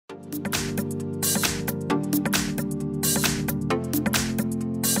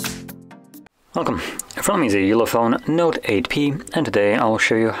Welcome. From me is a ULEFONE Note 8P, and today I'll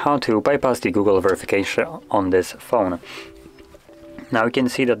show you how to bypass the Google verification on this phone. Now you can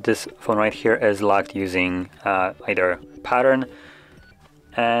see that this phone right here is locked using either pattern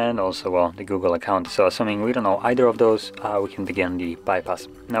and also, well, the Google account. So assuming we don't know either of those, we can begin the bypass.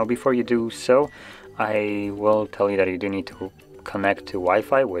 Now before you do so, I will tell you that you do need to connect to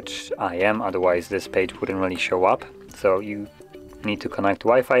Wi-Fi, which I am, otherwise this page wouldn't really show up. So you need to connect to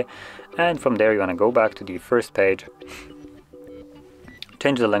Wi-Fi, and from there you want to go back to the first page,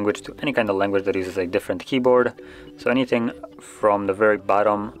 change the language to any kind of language that uses a different keyboard. So anything from the very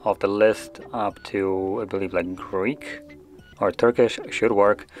bottom of the list up to, I believe, like Greek or Turkish should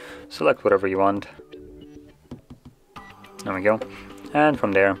work. Select whatever you want. There we go. And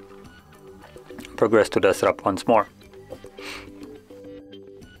from there, progress to the setup once more.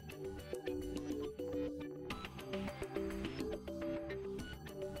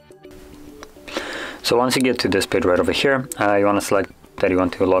 So once you get to this page right over here, you want to select that you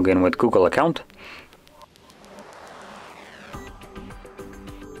want to log in with Google account.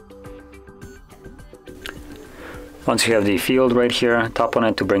 Once you have the field right here, tap on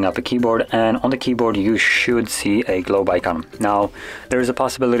it to bring up a keyboard, and on the keyboard you should see a globe icon. Now there is a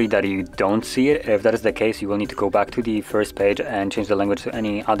possibility that you don't see it. If that is the case, you will need to go back to the first page and change the language to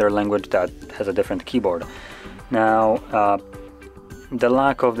any other language that has a different keyboard. Now the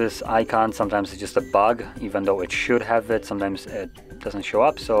lack of this icon sometimes is just a bug, even though it should have it, sometimes it doesn't show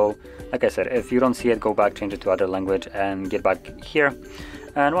up. So like I said, if you don't see it, go back, change it to other language and get back here.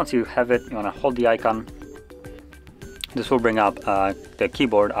 And once you have it, you want to hold the icon. This will bring up the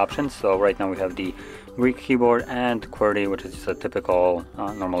keyboard options. So right now we have the Greek keyboard and QWERTY, which is just a typical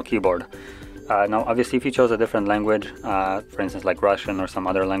normal keyboard. Now obviously if you chose a different language, for instance like Russian or some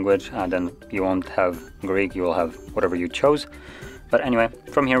other language, then you won't have Greek, you will have whatever you chose. But anyway,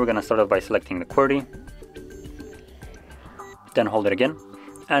 from here we're going to start off by selecting the QWERTY, then hold it again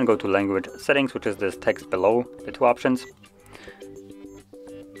and go to language settings, which is this text below the two options.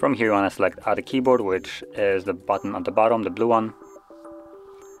 From here you want to select add a keyboard, which is the button at the bottom, the blue one.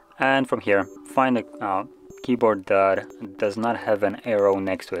 And from here, find a keyboard that does not have an arrow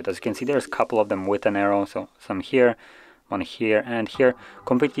next to it. As you can see, there's a couple of them with an arrow, so some here, one here and here.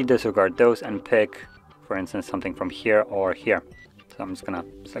 Completely disregard those and pick, for instance, something from here or here. So I'm just gonna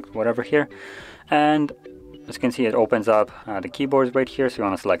select whatever here, and as you can see, it opens up the keyboards right here. So you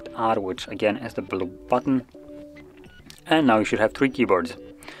want to select add, which again is the blue button, and now you should have 3 keyboards.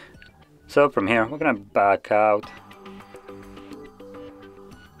 So from here we're gonna back out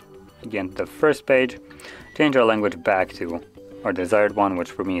again to the first page, change our language back to our desired one,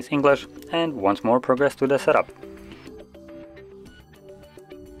 which for me is English, and once more progress to the setup.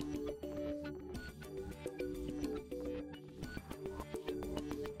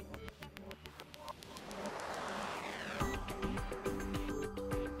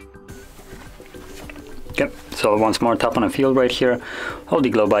 Yep, so once more tap on a field right here, hold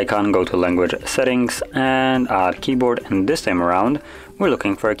the globe icon, go to language settings and add keyboard, and this time around we're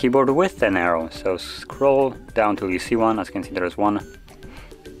looking for a keyboard with an arrow. So scroll down till you see one. As you can see, there's one.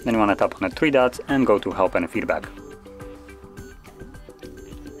 Then you want to tap on the 3 dots and go to help and feedback.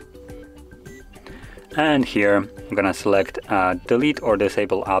 And here I'm gonna select delete or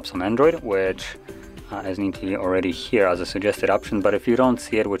disable apps on Android, which is neatly already here as a suggested option, but if you don't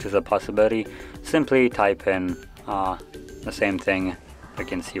see it, which is a possibility, simply type in the same thing you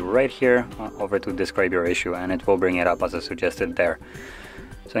can see right here over to describe your issue, and it will bring it up as a suggested there.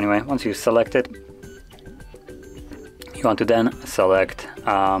 So anyway, once you select it, you want to then select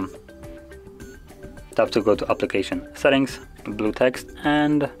tap to go to application settings, blue text,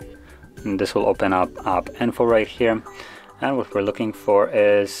 and this will open up app info right here. And what we're looking for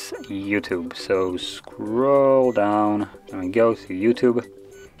is YouTube. So scroll down and go to YouTube.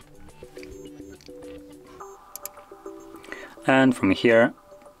 And from here,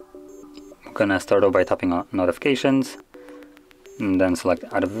 we're gonna start off by tapping on notifications, and then select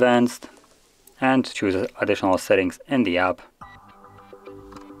advanced and choose additional settings in the app.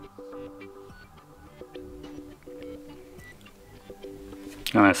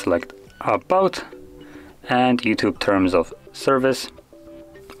 I'm gonna select about and YouTube terms of service,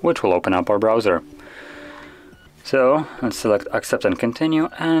 which will open up our browser. So let's select accept and continue,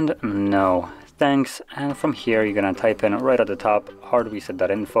 and no thanks. And from here you're gonna type in right at the top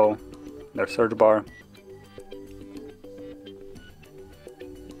HardReset.Info, their search bar.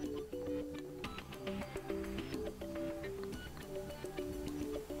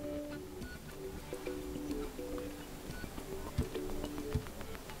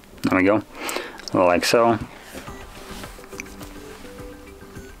 There we go, like so.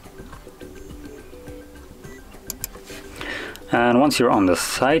 And once you're on the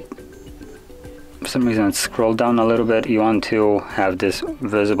site, for some reason it scrolled down a little bit, you want to have this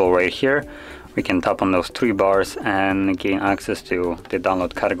visible right here. We can tap on those 3 bars and gain access to the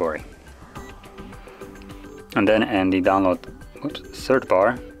download category. And then in the download search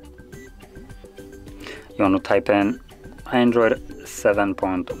bar, you want to type in Android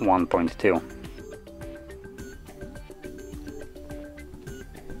 7.1.2.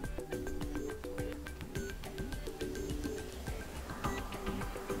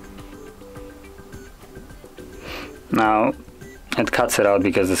 Now it cuts it out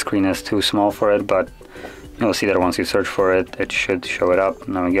because the screen is too small for it, but you'll see that once you search for it, it should show it up.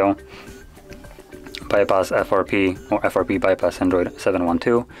 There we go. Bypass FRP or FRP bypass Android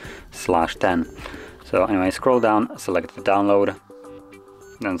 712/10. So anyway, scroll down, select the download,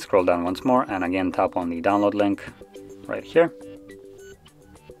 then scroll down once more, and again tap on the download link right here.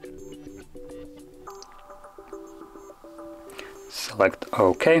 Select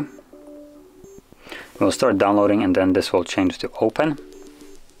OK. We'll start downloading, and then this will change to open.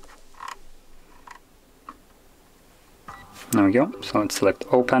 There we go. So let's select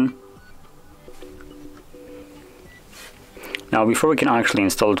open. Now before we can actually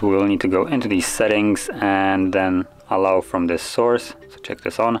install it, we will need to go into these settings and then allow from this source. So check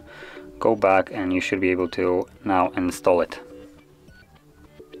this on, go back, and you should be able to now install it.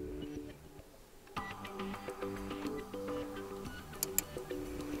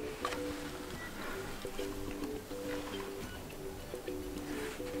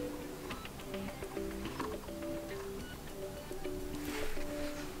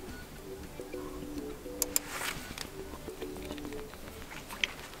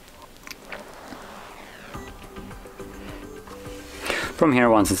 From here,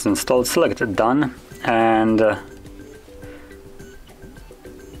 once it's installed, select done, and you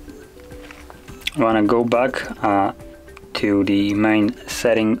want to go back to the main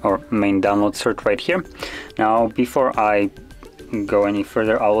setting or main download search right here. Now before I go any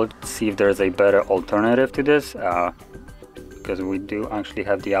further, I will see if there's a better alternative to this, because we do actually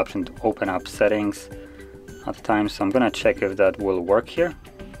have the option to open up settings at times, so I'm gonna check if that will work here.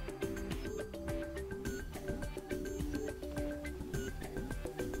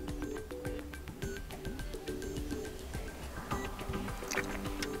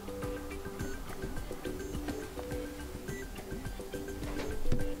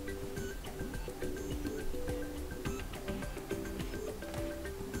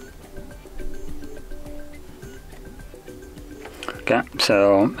 Okay,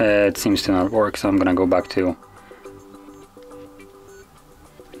 so it seems to not work, so I'm gonna go back to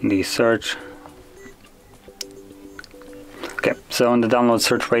the search. Okay, so in the download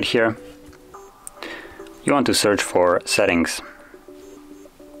search right here, you want to search for settings.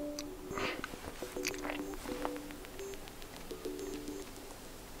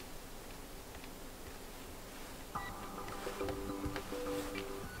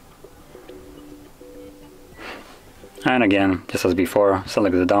 And again, just as before,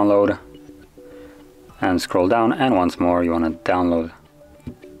 select the download and scroll down, and once more you want to download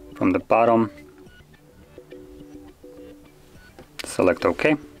from the bottom. Select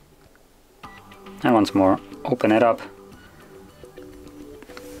OK, and once more open it up,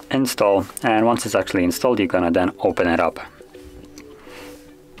 install, and once it's actually installed, you're gonna then open it up.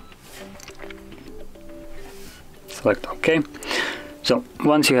 Select OK. So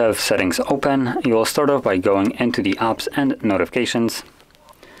once you have settings open, you will start off by going into the apps and notifications.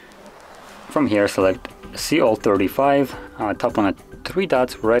 From here, select See All 35, tap on the 3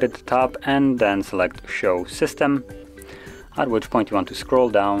 dots right at the top, and then select Show System, at which point you want to scroll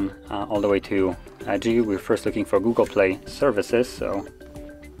down all the way to G. We're first looking for Google Play services, so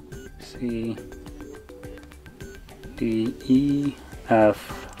C, D, E,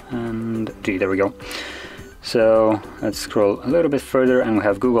 F, and G, there we go. So let's scroll a little bit further, and we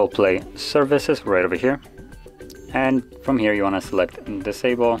have Google Play services right over here. And from here you want to select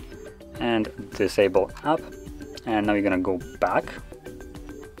disable and disable app. And now you're going to go back.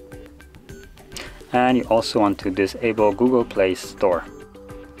 And you also want to disable Google Play Store.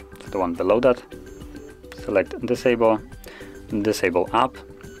 So the one below that. Select disable, disable app.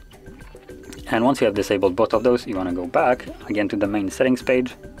 And once you have disabled both of those, you want to go back again to the main settings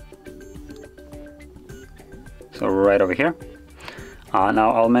page. So right over here. Now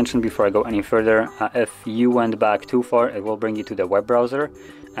I'll mention before I go any further, if you went back too far, it will bring you to the web browser,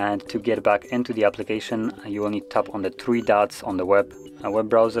 and to get back into the application, you will need to tap on the 3 dots on the web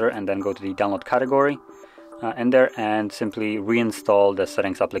browser, and then go to the download category. in there and simply reinstall the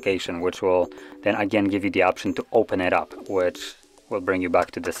settings application, which will then again give you the option to open it up, which will bring you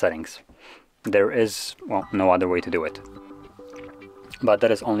back to the settings. There is, well, no other way to do it. But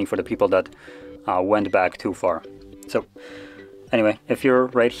that is only for the people that went back too far. So anyway, if you're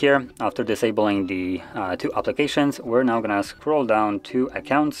right here, after disabling the two applications, we're now gonna scroll down to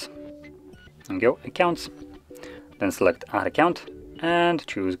accounts and go accounts, then select add account and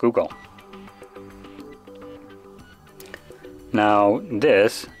choose Google. Now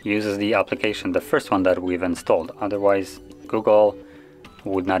this uses the application, the first one that we've installed, otherwise Google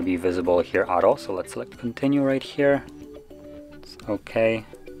would not be visible here at all. So let's select continue right here. It's okay,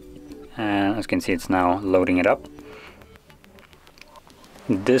 and as you can see, it's now loading it up.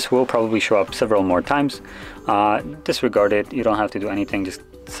 This will probably show up several more times. Disregard it, you don't have to do anything, just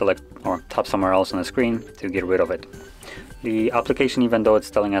select or tap somewhere else on the screen to get rid of it. The application, even though it's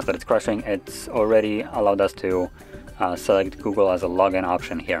telling us that it's crashing, it's already allowed us to select Google as a login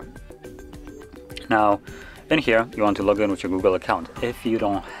option here. Now in here you want to log in with your Google account. If you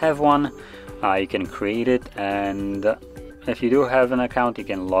don't have one, you can create it, and if you do have an account, you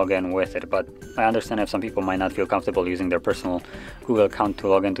can log in with it. But I understand if some people might not feel comfortable using their personal Google account to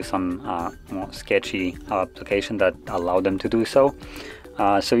log into some more sketchy application that allow them to do so.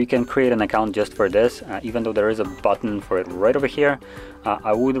 So you can create an account just for this, even though there is a button for it right over here.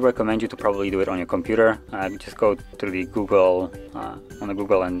 I would recommend you to probably do it on your computer. Just go to the Google, on the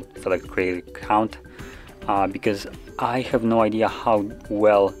Google, and select create account, because I have no idea how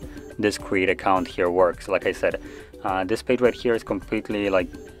well this create account here works. Like I said, this page right here is completely like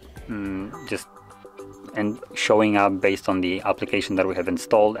just and showing up based on the application that we have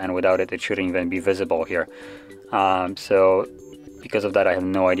installed, and without it, it shouldn't even be visible here. So because of that, I have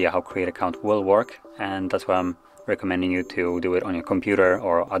no idea how create account will work, and that's why I'm recommending you to do it on your computer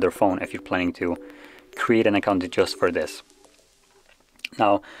or other phone if you're planning to create an account just for this.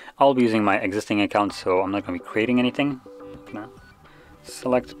 Now I'll be using my existing account, so I'm not going to be creating anything. I'm gonna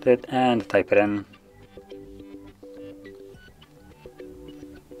select it and type it in.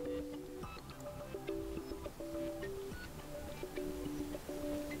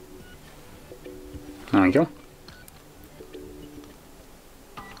 There we go.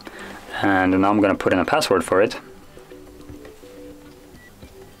 And now I'm going to put in a password for it.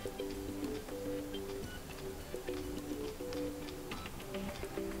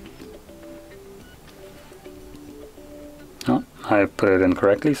 Oh, I put it in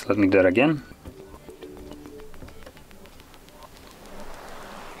correctly, so let me do it again.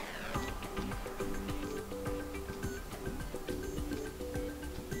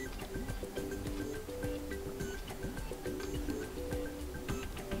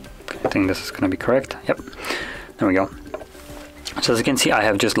 I think this is going to be correct. Yep, there we go. So as you can see, I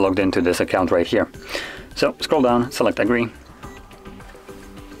have just logged into this account right here. So scroll down, select agree.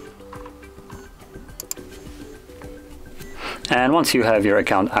 And once you have your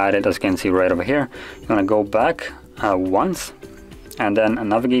account added, as you can see right over here, you want to go back once and then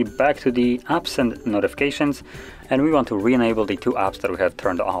navigate back to the apps and notifications, and we want to re-enable the two apps that we have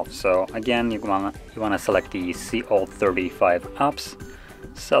turned off. So again, you want to select the see all 35 apps,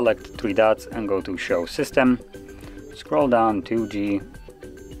 select three dots and go to show system, scroll down to G,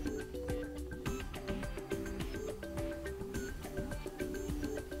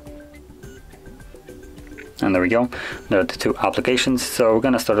 and there we go. There are the two applications. So we're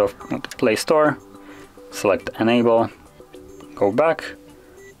gonna start off with Play Store, select enable, go back,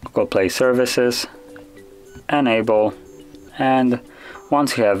 Google Play Services, enable, and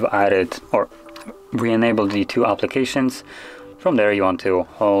once you have added or re-enabled the two applications, from there you want to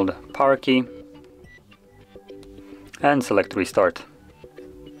hold power key and select restart.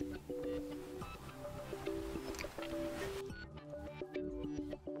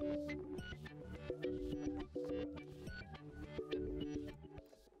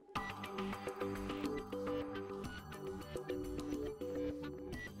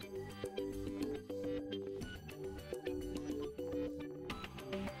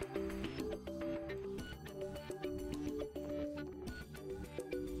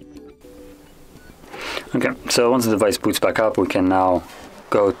 Okay, so once the device boots back up, we can now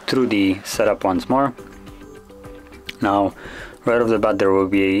go through the setup once more. Now, right off the bat, there will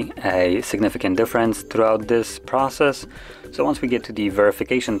be a significant difference throughout this process. So once we get to the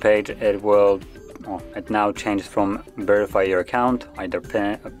verification page, it now changes from verify your account, either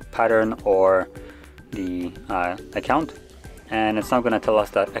pattern or the account. And it's now going to tell us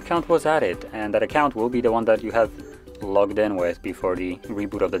that account was added, and that account will be the one that you have logged in with before the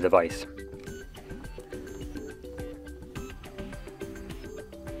reboot of the device.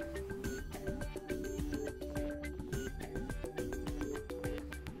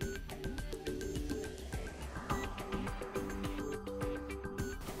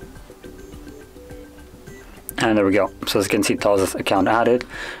 And there we go. So as you can see, it tells us account added,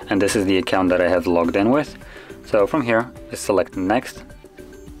 and this is the account that I have logged in with. So from here, just select next,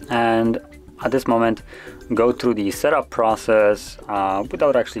 and at this moment, go through the setup process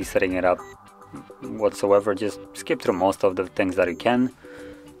without actually setting it up whatsoever. Just skip through most of the things that you can,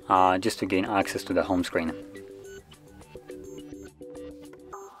 just to gain access to the home screen.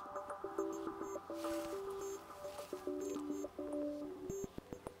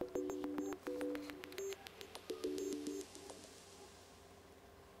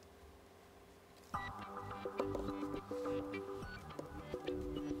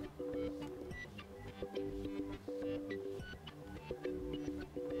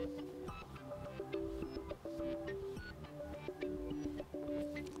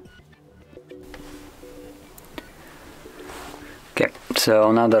 Okay,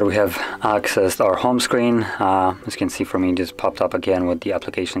 so now that we have accessed our home screen, as you can see for me, it just popped up again with the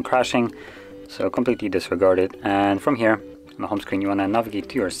application crashing. So completely disregard it. And from here, on the home screen, you want to navigate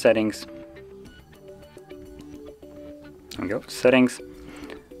to your settings. There we go, settings.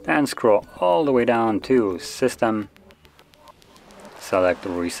 And scroll all the way down to System. Select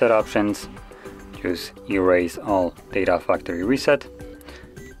Reset Options. Choose Erase All Data Factory Reset.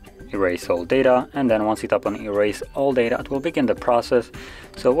 Erase all data, and then once you tap on erase all data, it will begin the process.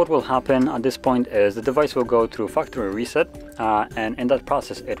 So what will happen at this point is the device will go through factory reset, and in that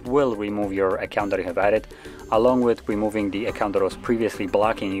process it will remove your account that you have added, along with removing the account that was previously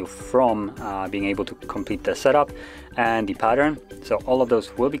blocking you from being able to complete the setup and the pattern. So all of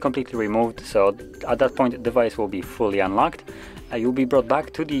those will be completely removed. So at that point the device will be fully unlocked. You'll be brought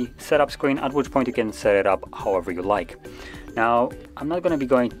back to the setup screen, at which point you can set it up however you like. Now, I'm not going to be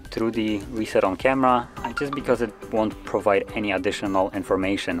going through the reset on camera, just because it won't provide any additional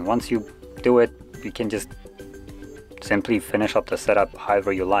information. Once you do it, you can just simply finish up the setup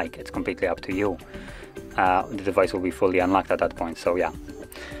however you like. It's completely up to you. The device will be fully unlocked at that point, so yeah.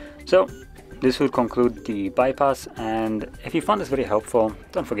 So, this would conclude the bypass, and if you found this video helpful,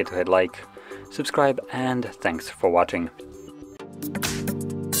 don't forget to hit like, subscribe, and thanks for watching.